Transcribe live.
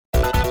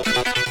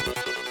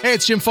Hey,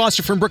 it's Jim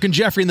Foster from Brooke and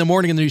Jeffrey in the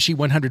morning on the new Sheet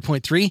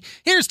 100.3.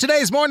 Here's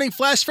today's morning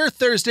flash for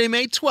Thursday,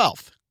 May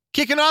 12th.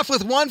 Kicking off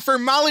with one for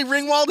Molly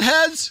Ringwald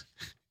heads.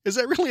 Is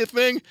that really a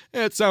thing?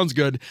 It sounds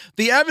good.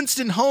 The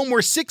Evanston home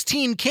where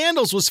 16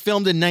 Candles was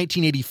filmed in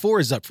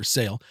 1984 is up for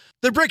sale.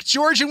 The brick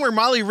Georgian where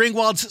Molly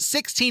Ringwald's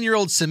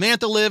 16-year-old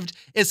Samantha lived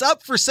is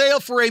up for sale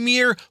for a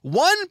mere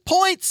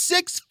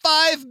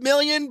 $1.65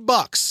 million.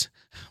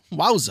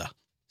 Wowza.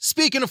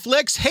 Speaking of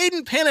flicks,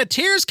 Hayden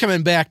Panettiere's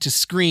coming back to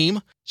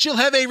Scream. She'll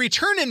have a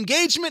return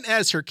engagement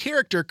as her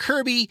character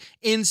Kirby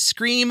in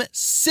Scream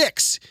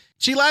 6.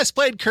 She last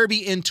played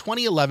Kirby in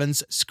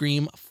 2011's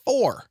Scream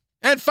 4.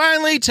 And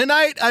finally,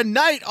 tonight, a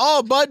night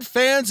all Bud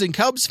fans and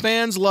Cubs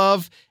fans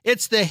love.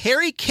 It's the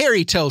Harry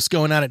Carey toast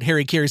going on at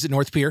Harry Carey's at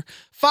North Pier.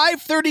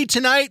 5:30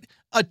 tonight,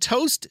 a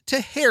toast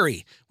to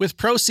Harry, with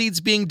proceeds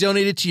being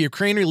donated to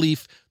Ukraine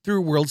relief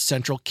through World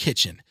Central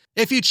Kitchen.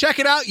 If you check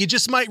it out, you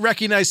just might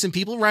recognize some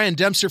people. Ryan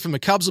Dempster from the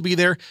Cubs will be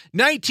there.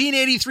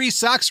 1983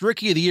 Sox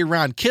Rookie of the Year,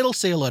 Ron Kittle.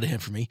 Say hello to him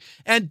for me.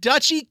 And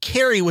Dutchie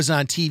Carey was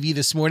on TV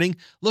this morning,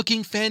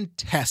 looking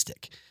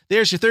fantastic.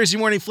 There's your Thursday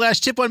morning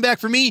flash. Tip one back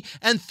for me.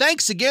 And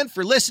thanks again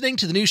for listening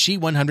to the new Sheet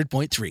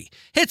 100.3.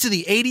 Hits of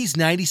the 80s,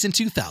 90s, and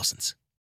 2000s.